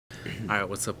Alright,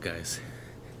 what's up, guys?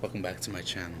 Welcome back to my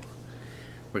channel.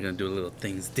 We're gonna do a little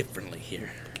things differently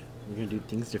here. We're gonna do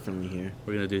things differently here.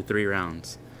 We're gonna do 3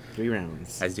 rounds. 3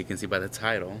 rounds. As you can see by the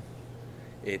title,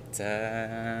 it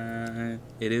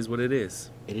is what it is.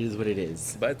 It is what it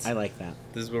is. But I like that.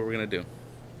 This is what we're gonna do.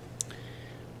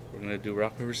 We're gonna do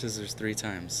rock, paper, scissors 3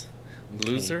 times.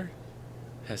 Okay. Loser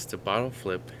has to bottle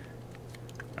flip,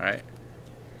 alright,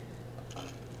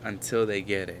 until they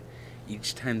get it.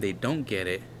 Each time they don't get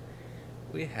it,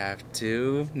 we have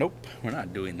to... Nope, we're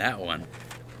not doing that one.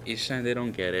 Each time they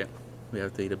don't get it, we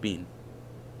have to eat a bean.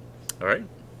 Alright?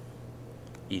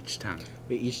 Each time.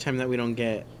 Wait, each time that we don't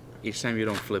get... Each time you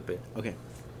don't flip it. Okay.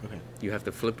 Okay. You have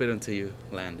to flip it until you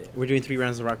land it. We're doing 3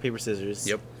 rounds of rock, paper, scissors.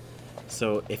 Yep.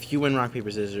 So if you win rock,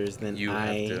 paper, scissors, then You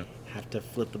I have to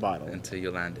flip the bottle. Until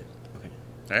you land it. Okay.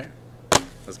 Alright?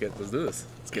 Let's do this.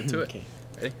 Let's get to it. Okay.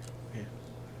 Ready? Okay.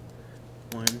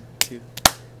 1, 2.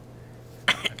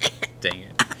 Dang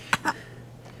it.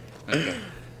 Okay.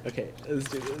 Okay, let's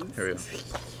do this. Here we go.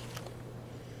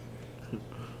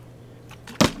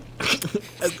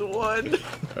 That's 1.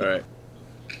 Alright.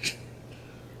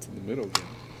 It's in the middle again.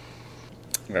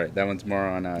 Alright, that one's more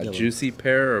on Yellow. juicy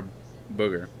pear or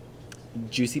booger.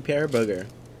 Juicy pear or booger?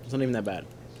 It's not even that bad.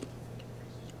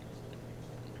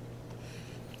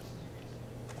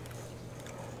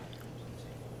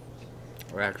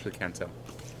 I actually can't tell.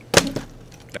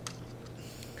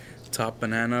 Top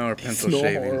banana or pencil It's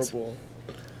shavings? horrible.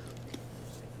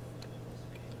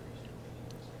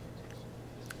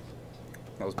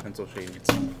 That was pencil shavings.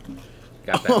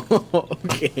 Got that.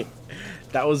 Okay.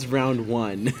 That was round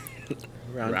 1.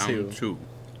 round 2.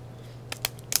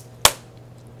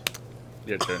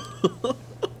 Your turn.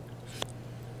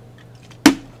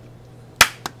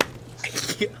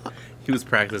 He was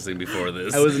practicing before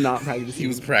this. I was not practicing. He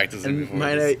was practicing And before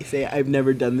might this. I say, I've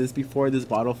never done this before, this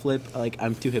bottle flip. Like,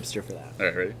 I'm too hipster for that.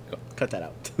 Alright, ready? Go. Cut that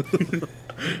out.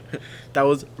 That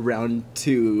was round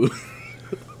 2.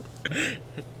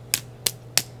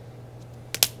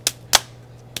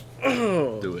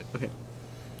 Oh. Do it. Okay.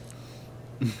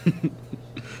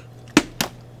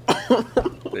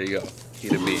 There you go.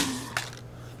 Eat a bean.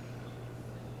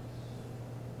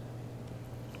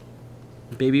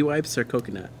 Baby wipes or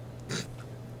coconut?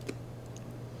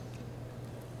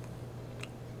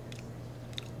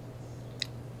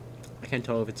 I can't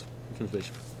tell if it's which one's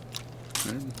which.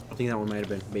 I think that one might have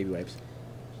been baby wipes.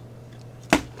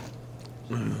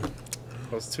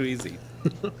 That was too easy.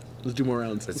 Let's do more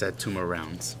rounds. Let's add 2 more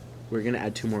rounds. We're gonna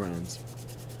add 2 more rounds.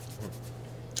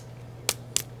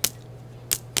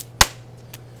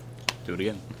 Do it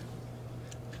again.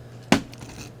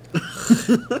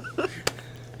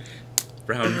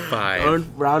 Round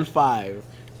 5. Round 5.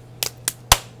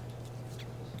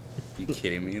 You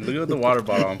kidding me? Look at the water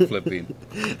bottle I'm flipping.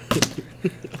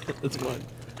 That's 1.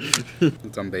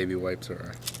 It's on baby wipes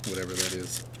or whatever that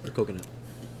is. Or coconut.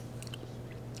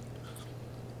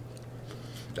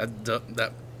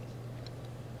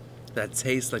 That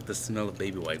tastes like the smell of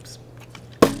baby wipes.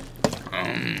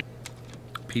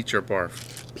 Peach or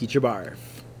barf? Peach or barf?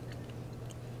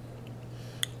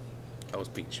 That was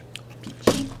peach.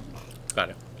 Peach. Got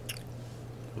it.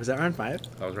 Was that round 5?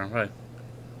 That was round 5.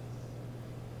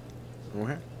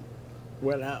 Okay.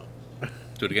 What now?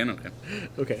 Do it again? Okay.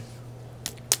 Okay.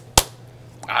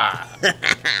 Ah! That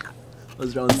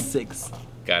was round 6.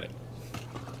 Got it.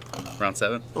 Round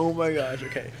 7? Oh my gosh,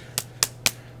 okay.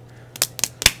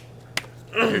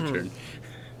 Your turn.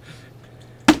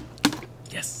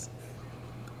 Yes.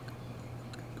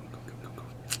 Go.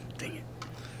 Dang it.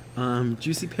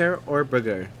 Juicy pear or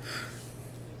booger?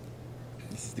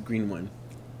 This is the green one.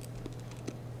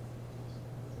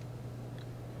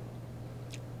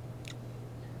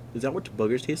 Is that what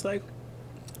boogers taste like?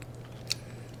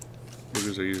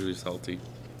 Boogers are usually salty.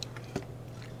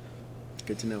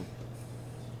 Good to know.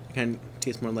 It kind of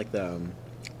tastes more like the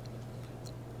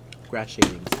grass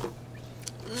shavings.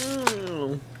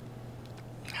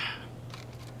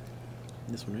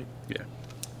 This one, right? Yeah.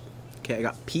 Okay, I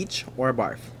got peach or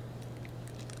barf.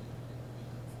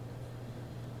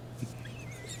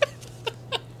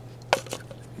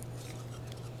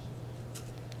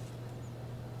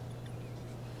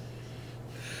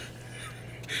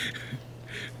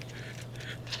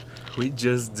 We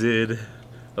just did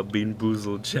a Bean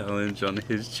Boozled challenge on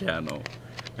his channel.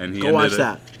 And he Go watch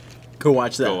that. Go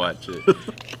watch that. Go watch it.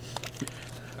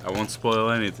 I won't spoil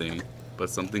anything, but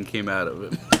something came out of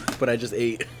it. But I just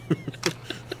ate.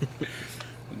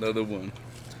 Another one.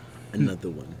 Another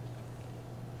one.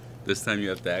 This time you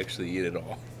have to actually eat it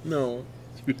all. No.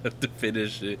 You have to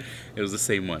finish it. It was the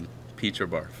same one. Peach or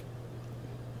barf?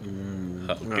 Okay.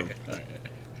 No. Alright.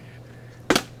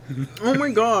 Oh my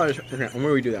gosh. Okay, I'm gonna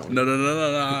redo that one. No.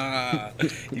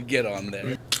 You get on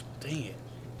there. Dang it.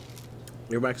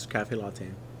 Earwax cafe latte.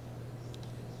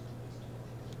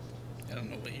 I don't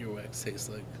know what earwax tastes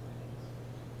like.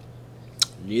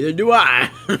 Neither do I.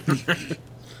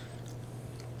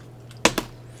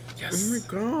 Yes. Oh my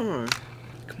god.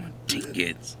 Come on, dang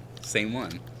it. Same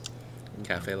one.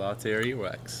 Cafe latte or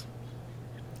earwax.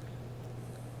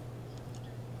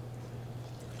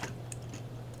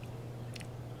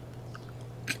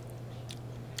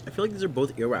 I feel like these are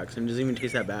both earwax and it doesn't even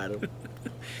taste that bad.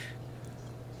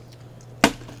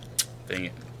 Dang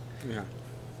it. Yeah.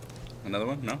 Another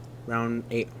one? No? Round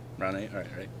 8. Round 8? Alright,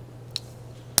 right.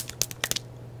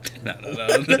 No.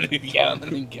 Let me count.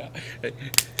 Hey.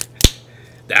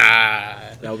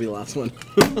 Ah! That will be the last one.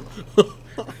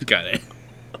 Got it.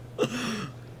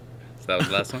 So that was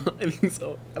the last one? I think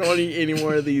so. I don't want to eat any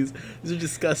more of these. These are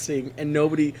disgusting. And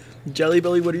nobody... Jelly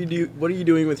Belly, what are you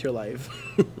doing with your life?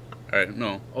 Alright,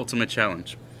 no. Ultimate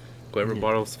challenge. Whoever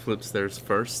bottles flips theirs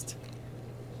first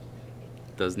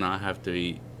does not have to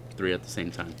eat 3 at the same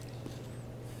time.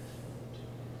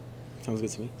 Sounds good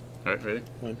to me. Alright, ready?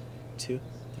 1, 2,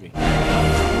 3.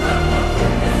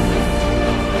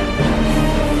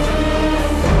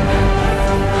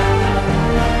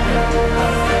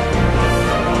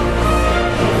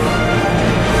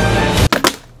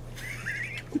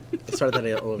 Start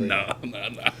that all over. No.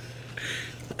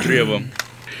 3 of them.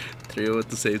 3 of them at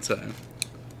the same time.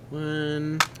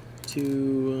 1,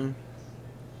 2.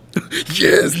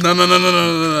 Yes!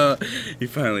 No. He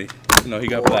finally... No, he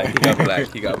got black.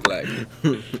 He got black.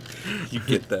 You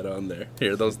get that on there.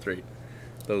 Here, those 3.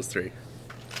 Those 3.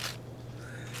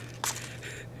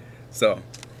 So,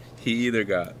 he either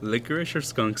got licorice or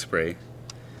skunk spray,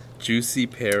 juicy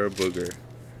pear or booger.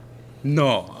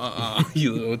 No,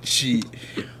 you little cheat.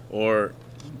 Or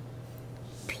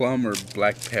plum or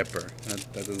black pepper.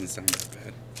 That doesn't sound that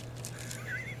bad.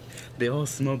 They all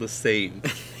smell the same.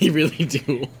 They really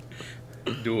do.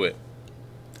 Do it.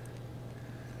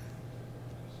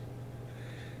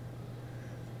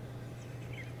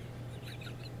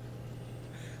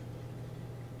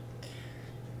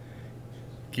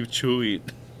 Keep chewing.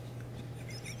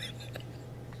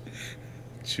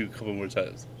 Chew a couple more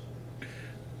times.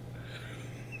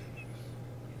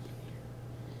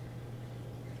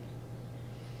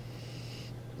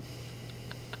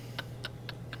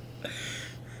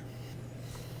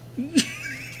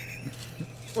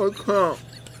 I can't.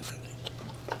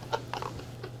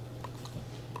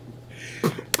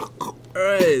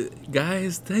 Alright,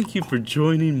 guys, thank you for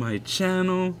joining my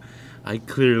channel. I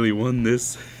clearly won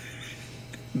this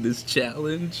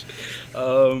challenge.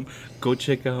 Go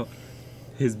check out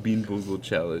his Bean Boozled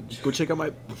challenge. Go check out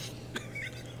my...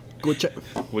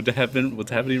 What's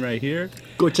happening right here?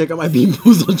 Go check out my Bean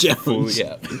Boozled challenge.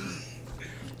 Yeah.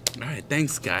 Alright,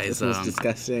 thanks guys. This was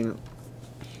disgusting.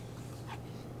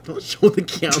 Don't show the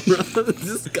camera. It's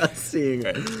disgusting.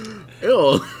 Right.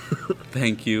 Ew.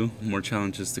 Thank you. More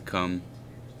challenges to come.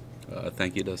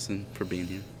 Thank you, Dustin, for being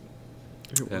here.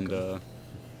 You're and welcome.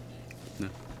 no.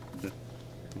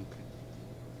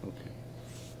 Okay.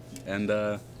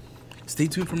 And stay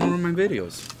tuned for more of my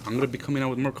videos. I'm gonna be coming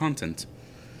out with more content,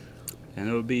 and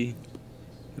it'll be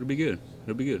good.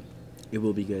 It'll be good. It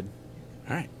will be good.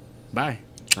 All right. Bye.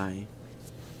 Bye.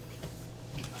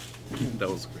 That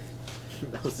was great.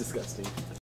 That was disgusting.